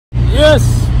Yes,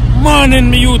 morning,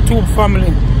 my YouTube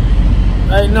family.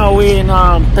 Right now we're in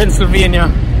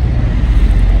Pennsylvania,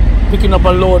 picking up a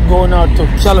load going out to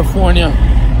California,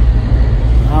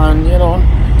 and you know,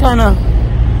 kind of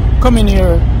coming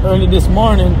here early this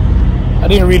morning. I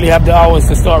didn't really have the hours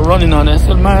to start running on it,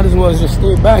 so might as well just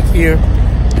stay back here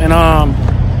and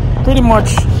pretty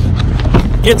much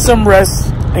get some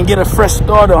rest and get a fresh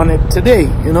start on it today.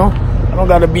 You know, I don't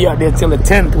gotta be out there till the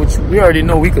 10th, which we already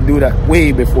know we could do that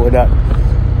way before that.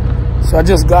 So I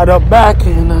just got up back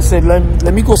and I said,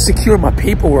 let me go secure my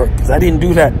paperwork, because I didn't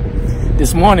do that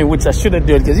this morning, which I should have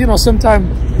done. Because you know, sometimes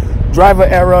driver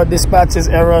error, dispatches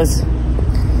errors,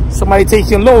 somebody take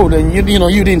your load and you know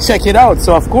you didn't check it out.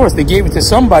 So of course they gave it to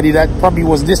somebody that probably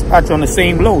was dispatched on the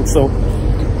same load. So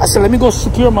I said, let me go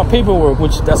secure my paperwork,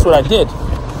 which that's what I did.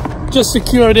 Just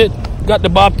secured it, got the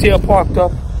bobtail parked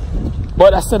up.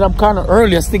 But I said I'm kind of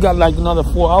early. I still got like another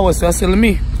 4 hours. So I said, let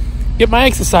me get my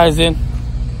exercise in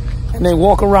and then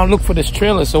walk around, look for this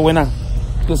trailer. So when I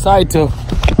decide to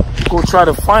go try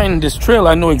to find this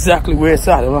trailer, I know exactly where it's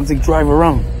at. I don't have to drive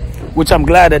around, which I'm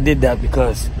glad I did that,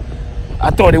 because I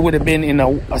thought it would have been in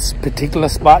a particular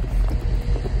spot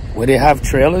where they have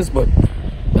trailers, but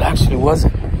it actually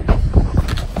wasn't.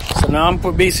 So now I'm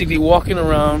basically walking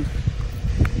around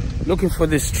looking for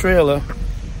this trailer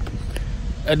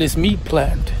at this meat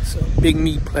plant. It's a big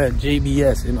meat plant,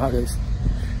 JBS, you know, this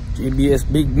JBS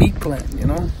big meat plant, you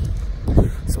know.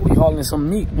 So we hauling some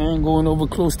meat, man, going over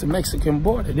close to Mexican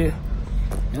border there.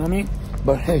 You know what I mean?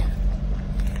 But hey,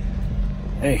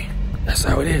 that's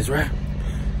how it is, right?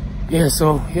 Yeah,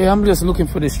 so yeah, I'm just looking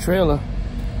for this trailer.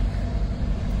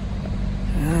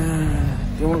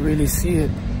 Don't really see it.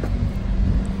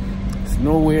 It's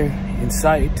nowhere in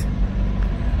sight.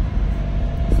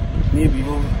 Maybe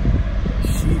over.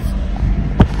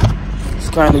 It's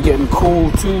kind of getting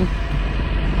cold too,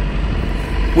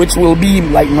 which will be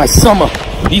like my summer.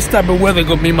 These type of weather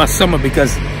gonna be my summer,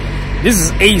 because this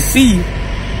is AC.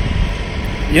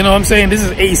 You know what I'm saying? This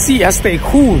is AC. I stay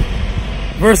cool.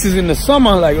 Versus in the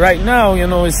summer, like right now, you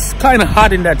know, it's kind of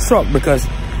hot in that truck, because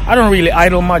I don't really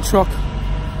idle my truck.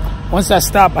 Once I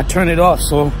stop, I turn it off.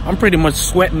 So I'm pretty much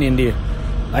sweating in there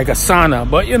like a sauna.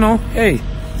 But you know, hey,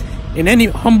 in any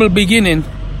humble beginning,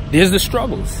 there's the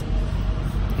struggles.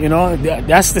 You know,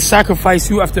 that's the sacrifice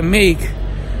you have to make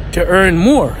to earn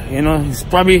more. You know, it's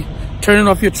probably turning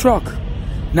off your truck,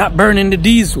 not burning the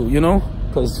diesel, you know,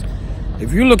 because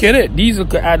if you look at it, diesel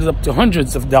could add up to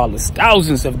hundreds of dollars,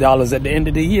 thousands of dollars at the end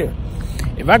of the year.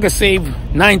 If I could save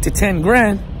 9 to 10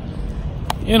 grand,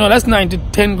 you know, that's 9 to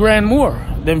 10 grand more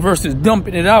than versus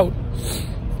dumping it out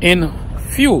in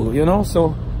fuel, you know.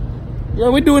 So yeah,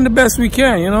 we're doing the best we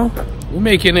can, you know. We're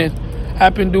making it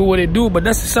happen, do what it do, but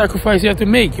that's the sacrifice you have to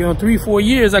make. You know, 3-4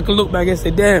 years, I could look back and say,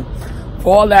 damn,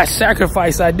 for all that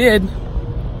sacrifice I did,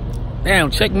 damn,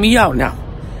 check me out now.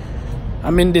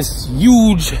 I'm in this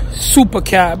huge super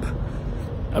cab.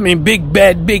 I mean, big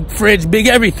bed, big fridge, big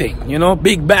everything, you know,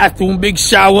 big bathroom, big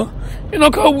shower. You know,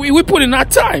 cause we put in our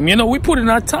time, you know, we put in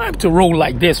our time to roll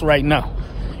like this right now.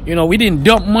 You know, we didn't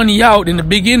dump money out in the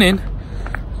beginning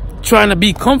trying to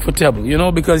be comfortable, you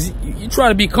know, because you try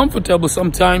to be comfortable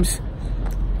sometimes,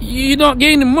 you're not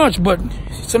gaining much, but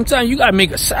sometimes you gotta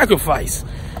make a sacrifice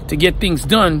to get things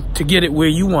done, to get it where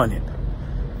you want it.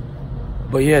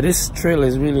 But yeah, this trailer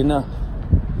is really not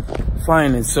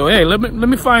finding. So hey, let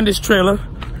me find this trailer.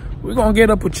 We're gonna get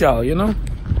up with y'all, you know.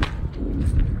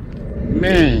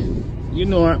 Man, you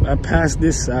know, I passed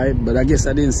this side, but I guess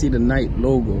I didn't see the night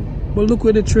logo. But look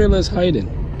where the trailer is hiding,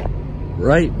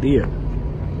 right there.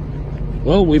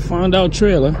 Well, we found our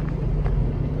trailer.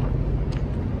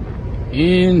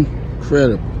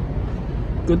 Incredible.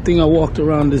 Good thing I walked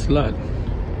around this lot,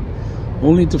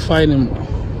 only to find him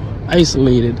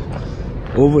isolated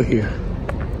over here.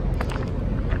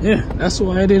 Yeah, that's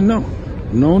why I didn't know.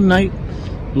 No night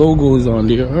logos on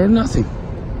there or nothing.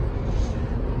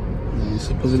 It's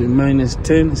supposedly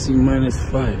 -10, see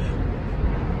 -5.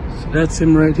 So that's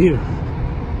him right here.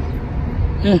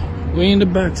 Yeah, way in the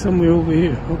back somewhere over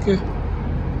here. Okay.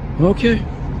 Okay.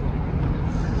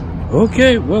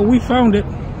 Okay, well, we found it.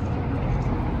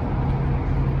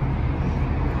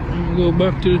 Go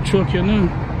back to the truck here now.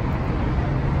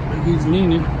 He's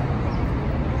leaning.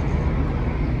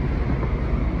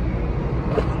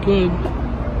 Good.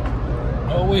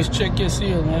 Always check your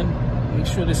seal, man. Make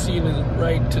sure the seal is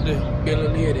right to the bill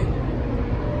of lading.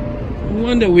 No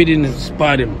wonder we didn't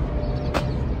spot him.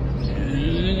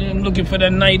 I'm looking for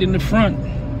that night in the front.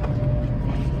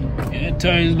 Yeah,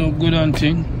 tires look good on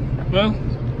thing. Well,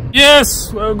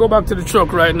 yes, we'll go back to the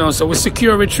truck right now. So we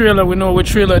secure the trailer. We know what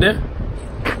trailer there.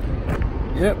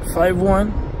 Yep,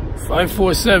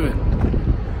 51547.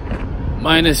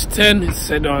 -10, it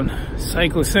said on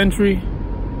Cycle Sentry.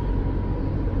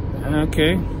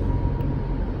 Okay.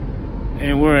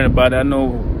 Ain't worrying about it. I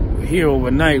know here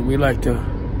overnight we like to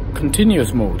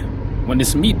continuous mode when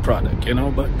it's meat product, you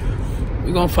know, but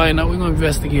we're gonna find out. We're gonna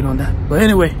investigate on that. But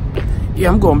anyway, yeah,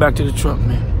 I'm going back to the truck,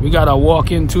 man. We got our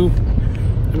walk-in too.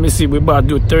 Let me see, we're about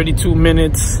to do 32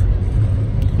 minutes,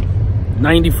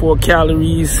 94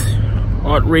 calories,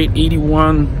 heart rate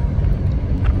 81,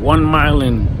 1 mile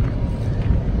in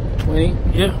 20,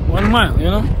 yeah, 1 mile, you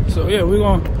know. So yeah, we're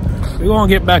gonna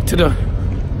get back to the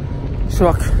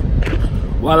truck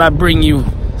while I bring you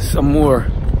some more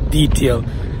detailed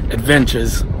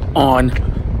adventures on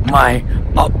my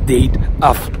update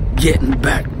of getting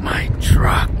back my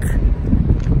truck.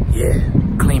 Yeah,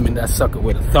 claiming that sucker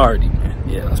with authority, man.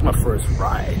 Yeah, that's my first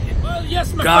ride. Well,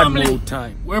 yes, my family. God mode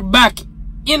time. We're back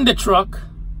in the truck.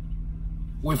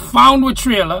 We found the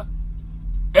trailer.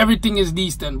 Everything is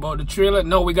decent, but the trailer,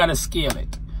 no, we gotta scale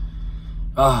it.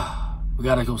 We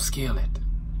gotta go scale it.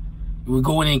 We're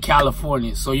going in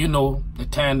California, so you know the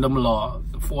tandem law,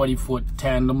 the 40-foot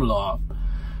tandem law,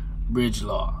 bridge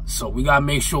law. So we gotta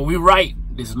make sure we're right.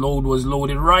 This load was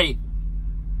loaded right.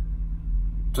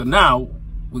 So now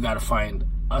we gotta find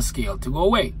a scale to go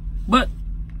away. But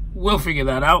we'll figure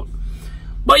that out.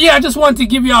 But yeah, I just wanted to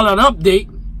give y'all an update.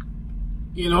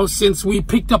 You know, since we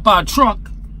picked up our truck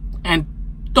and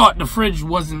thought the fridge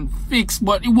wasn't fixed,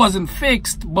 but it wasn't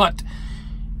fixed. But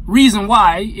reason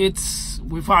why,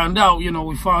 we found out, you know,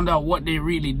 we found out what they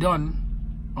really done,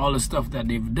 all the stuff that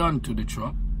they've done to the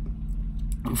truck.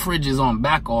 The fridge is on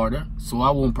back order, so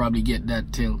I won't probably get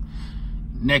that till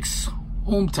next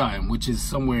home time, which is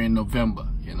somewhere in November,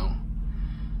 you know.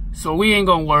 So we ain't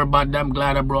gonna worry about that. I'm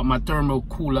glad I brought my thermal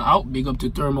cooler out. Big up to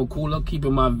thermal cooler,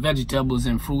 keeping my vegetables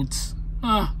and fruits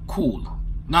cool.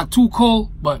 Not too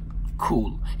cold, but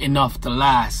cool enough to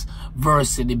last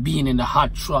versus it being in the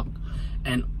hot truck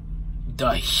and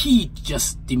the heat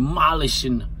just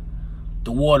demolishing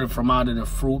the water from out of the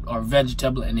fruit or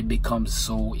vegetable, and it becomes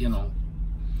so, you know,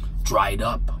 dried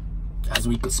up, as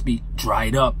we could speak,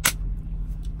 dried up.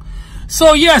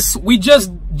 So yes, we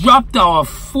just dropped our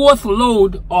 4th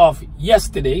load off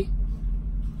yesterday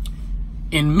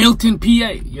in Milton,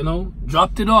 PA, you know,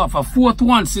 dropped it off. A 4th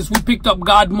one since we picked up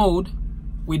God mode.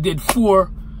 We did 4,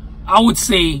 I would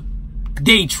say,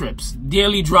 day trips,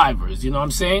 daily drivers, you know what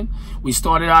I'm saying? We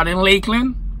started out in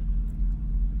Lakeland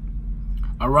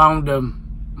around the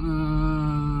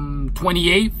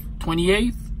 28th,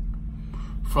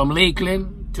 from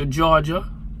Lakeland to Georgia,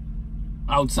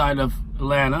 outside of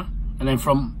Atlanta, and then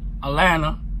from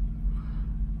Atlanta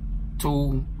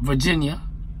to Virginia,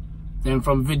 then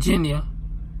from Virginia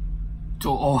to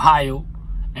Ohio,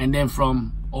 and then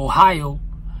from Ohio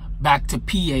back to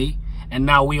PA, and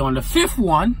now we on the 5th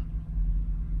one,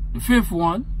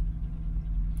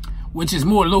 which is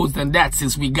more loads than that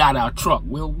since we got our truck.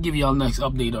 We'll give you our next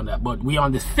update on that, but we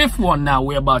on the 5th one now.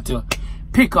 We're about to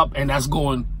pick up, and that's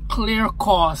going clear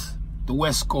across the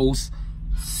West Coast,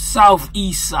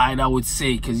 southeast side, I would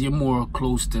say, because you're more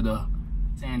close to the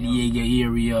San Diego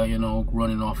area, you know,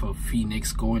 running off of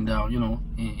Phoenix, going down, you know,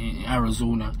 in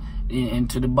Arizona,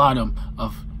 into the bottom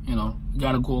of, you know, you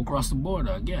gotta go across the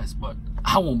border, I guess. But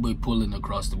I won't be pulling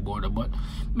across the border, but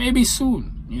maybe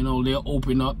soon, you know, they'll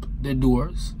open up the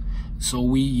doors so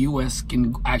we US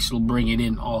can actually bring it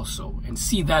in also and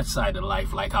see that side of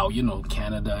life, like how, you know,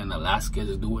 Canada and Alaska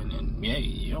is doing. And yeah,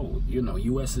 you know,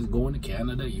 US is going to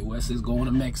Canada, US is going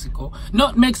to Mexico,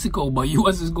 not Mexico, but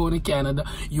US is going to Canada,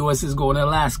 US is going to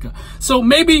Alaska. So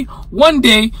maybe one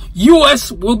day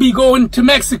US will be going to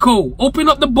Mexico. Open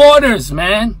up the borders,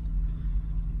 man.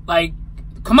 Like,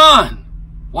 come on.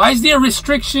 Why is there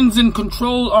restrictions and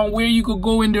control on where you could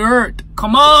go in the earth?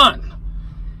 Come on.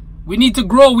 We need to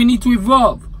grow. We need to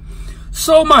evolve.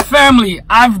 So, my family,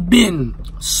 I've been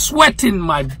sweating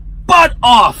my butt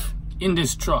off in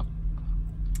this truck.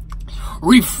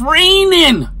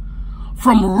 Refraining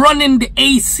from running the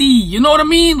AC. You know what I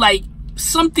mean? Like,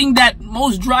 something that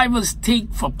most drivers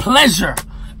take for pleasure.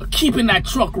 Keeping that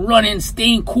truck running,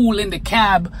 staying cool in the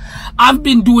cab. I've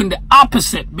been doing the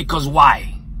opposite because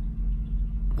why?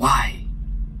 Why?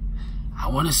 I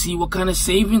want to see what kind of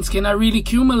savings can I really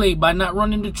accumulate by not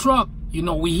running the truck. You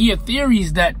know, we hear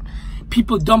theories that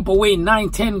people dump away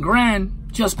 9-10 grand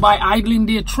just by idling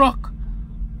their truck.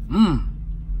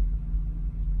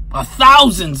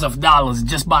 Thousands of dollars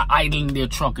just by idling their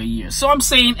truck a year. So I'm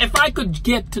saying if I could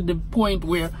get to the point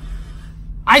where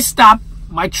I stop,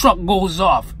 my truck goes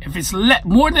off. If it's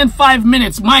more than 5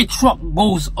 minutes, my truck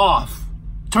goes off.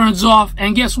 Turns off,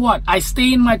 and guess what? I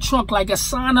stay in my truck like a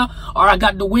sauna, or I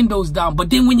got the windows down. But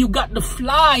then when you got the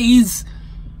flies,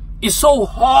 it's so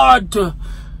hard to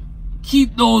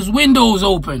keep those windows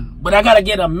open. But I gotta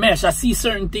get a mesh. I see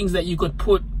certain things that you could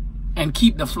put and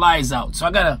keep the flies out. So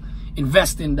I gotta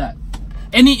invest in that.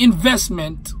 Any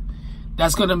investment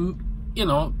that's gonna, you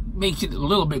know, make it a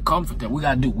little bit comfortable, we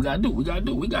gotta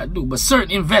do. But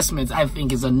certain investments, I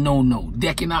think, is a no-no.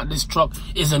 Decking out this truck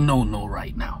is a no-no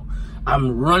right now.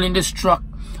 I'm running this truck.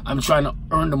 I'm trying to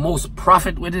earn the most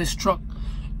profit with this truck,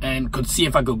 and could see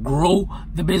if I could grow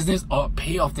the business or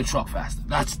pay off the truck faster.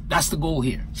 That's the goal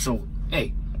here. So,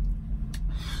 hey.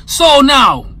 So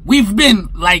now, we've been,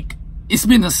 like, it's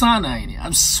been a sauna in here.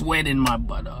 I'm sweating my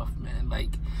butt off, man.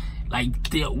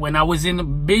 When I was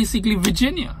in basically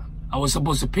Virginia, I was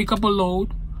supposed to pick up a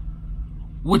load,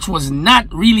 which was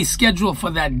not really scheduled for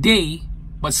that day,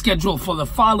 but scheduled for the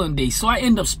following day. So I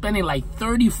ended up spending like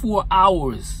 34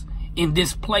 hours in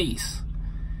this place.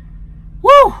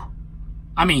 Woo!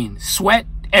 I mean, sweat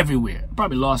everywhere.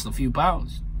 Probably lost a few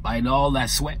pounds by all that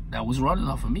sweat that was running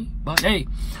off of me. But hey,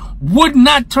 would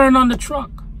not turn on the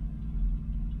truck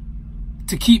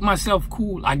to keep myself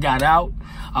cool. I got out,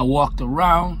 I walked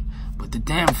around, but the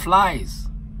damn flies.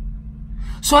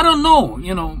 So I don't know,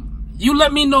 you know, you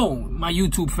let me know, my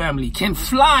YouTube family. Can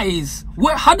flies,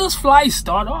 how does flies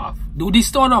start off? Do they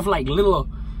start off like little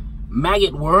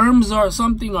maggot worms or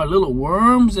something, or little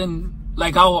worms, and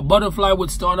like how a butterfly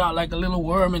would start out like a little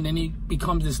worm and then he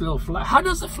becomes this little fly? How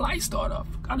does a fly start off?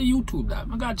 Gotta YouTube that.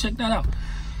 I gotta check that out.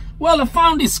 Well, I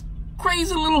found this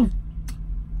crazy little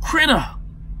critter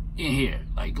in here,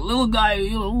 like a little guy,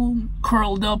 you know,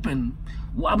 curled up, and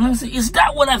I'm gonna say, is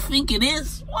that what I think it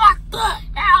is? What the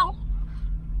hell?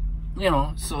 You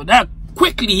know, so that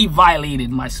quickly he violated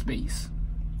my space.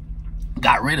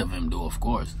 Got rid of him though, of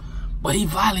course. But he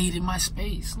violated my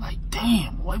space. Like,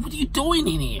 damn, what are you doing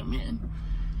in here, man?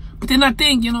 But then I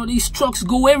think, you know, these trucks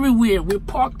go everywhere. We're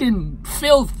parked in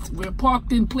filth. We're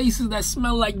parked in places that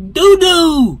smell like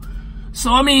doo-doo.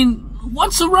 So, I mean,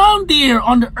 what's around there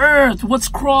on the earth? What's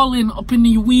crawling up in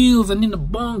the wheels and in the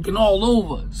bunk and all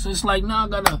over? So it's like, now I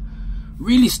gotta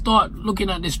really start looking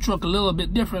at this truck a little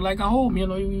bit different, like a home. You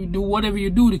know, you do whatever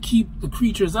you do to keep the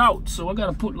creatures out. So I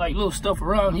gotta put like little stuff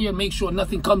around here, make sure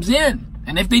nothing comes in.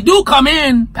 And if they do come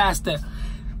in past the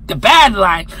bad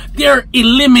line, they're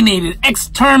eliminated,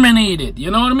 exterminated. You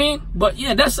know what I mean? But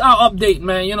yeah, that's our update,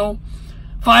 man. You know,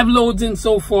 5 loads in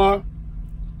so far.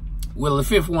 Well, the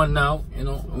 5th one now. You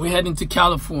know, we're heading to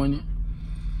California.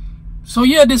 So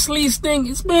yeah, this lease thing,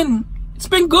 it's been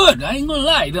good. I ain't gonna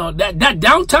lie. You know, that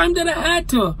downtime that I had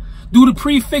to do the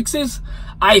prefixes,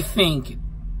 I think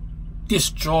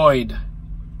destroyed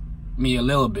me a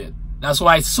little bit. That's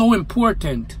why it's so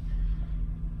important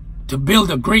to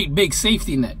build a great big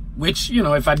safety net, which, you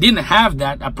know, if I didn't have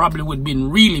that, I probably would have been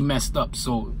really messed up.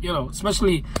 So, you know,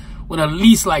 especially with a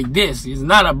lease like this, it's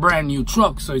not a brand new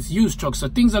truck, so it's used truck, so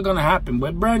things are gonna happen.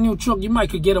 But brand new truck, you might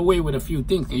could get away with a few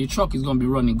things, because your truck is gonna be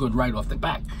running good right off the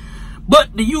back.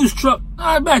 But the used truck,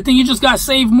 not a bad thing. You just gotta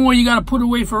save more. You gotta put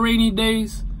away for rainy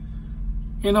days,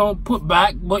 you know, put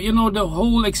back. But you know, the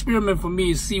whole experiment for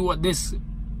me is see what this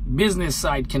business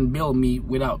side can build me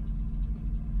without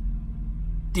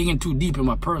digging too deep in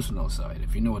my personal side,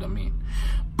 if you know what I mean.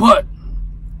 But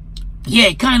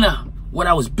yeah, kind of what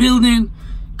I was building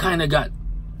kind of got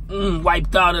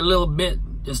wiped out a little bit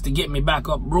just to get me back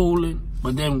up rolling.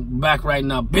 But then back right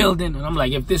now building, and I'm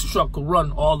like, if this truck could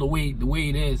run all the way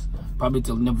it is, probably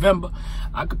till November,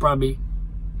 I could probably,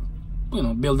 you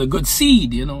know, build a good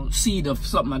seed, you know, seed of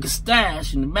something like a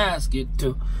stash in the basket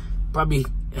to probably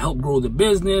help grow the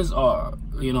business. Or,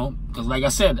 you know, because like I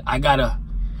said, I gotta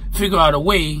figure out a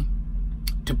way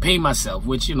to pay myself,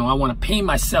 which, you know, I want to pay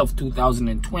myself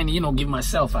 2020, you know, give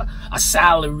myself a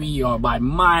salary or by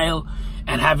mile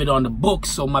and have it on the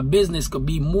books so my business could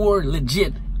be more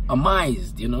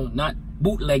legitimized, you know, not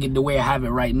bootlegged the way I have it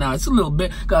right now. It's a little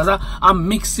bit because I'm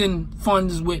mixing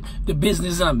funds with the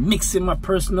business, and I'm mixing my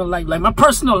personal life. Like, my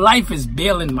personal life is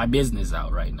bailing my business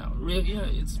out right now.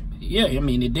 Yeah, I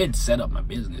mean, it did set up my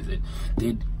business, it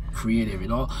did create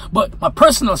it all, but my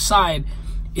personal side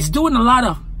is doing a lot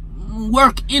of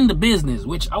work in the business,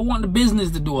 which I want the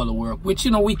business to do all the work, which,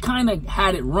 you know, we kind of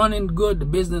had it running good. The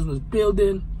business was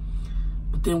building,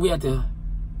 but then we had to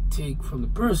take from the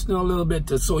personal a little bit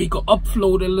so he could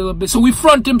upload a little bit. So we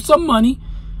front him some money,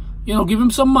 you know, give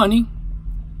him some money,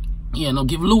 you know,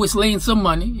 give Lewis Lane some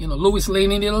money, you know, Lewis Lane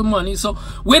needed a little money, so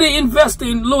we're investing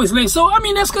in Lewis Lane. So I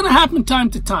mean, that's gonna happen time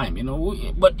to time, you know,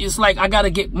 but it's like I gotta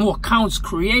get more accounts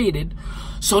created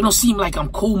so it don't seem like I'm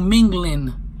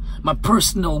co-mingling my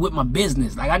personal with my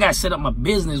business. Like I gotta set up my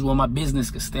business where my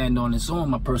business could stand on its own,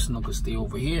 my personal could stay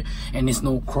over here, and there's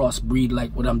no crossbreed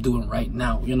like what I'm doing right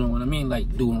now. You know what I mean?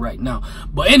 Like doing right now.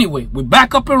 But anyway, we're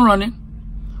back up and running.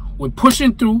 We're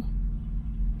pushing through.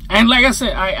 And like I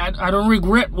said, I don't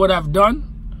regret what I've done.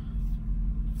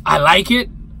 I like it.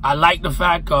 I like the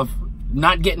fact of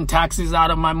not getting taxes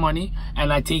out of my money,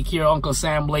 and I take care of Uncle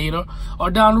Sam later or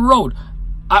down the road.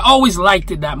 I always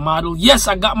liked it, that model. Yes,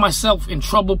 I got myself in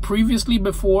trouble previously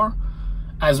before,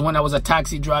 as when I was a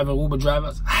taxi driver, Uber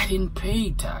driver. I didn't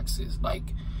pay taxes. Like,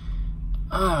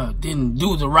 didn't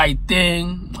do the right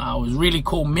thing. I was really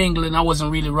commingling. I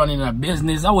wasn't really running a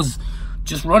business. I was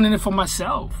just running it for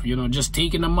myself, you know, just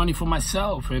taking the money for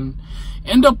myself, and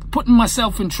end up putting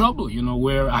myself in trouble, you know,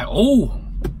 where I owe.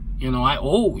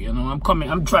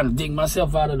 I'm trying to dig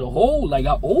myself out of the hole. Like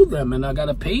I owe them, and I got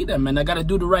to pay them, and I got to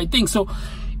do the right thing. So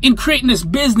in creating this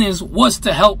business was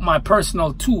to help my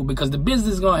personal too, because the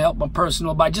business is going to help my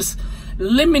personal by just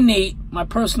eliminate my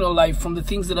personal life from the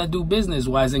things that I do business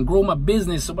wise and grow my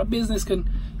business, so my business can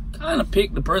kind of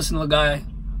pick the personal guy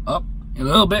up a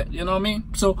little bit, you know what I mean?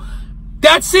 So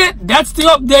that's it. That's the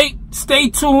update. Stay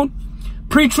tuned.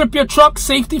 Pre-trip your truck,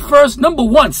 safety first. Number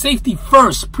one, safety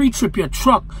first. Pre-trip your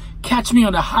truck. Catch me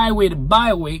on the highway, the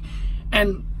byway.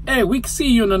 And, hey, we can see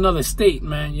you in another state,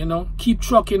 man, you know. Keep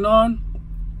trucking on.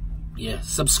 Yeah,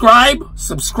 subscribe.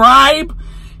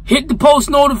 Hit the post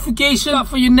notification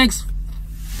for your next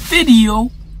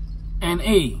video. And,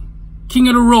 hey, King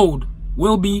of the Road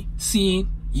will be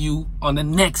seeing you on the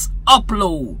next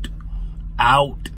upload. Out.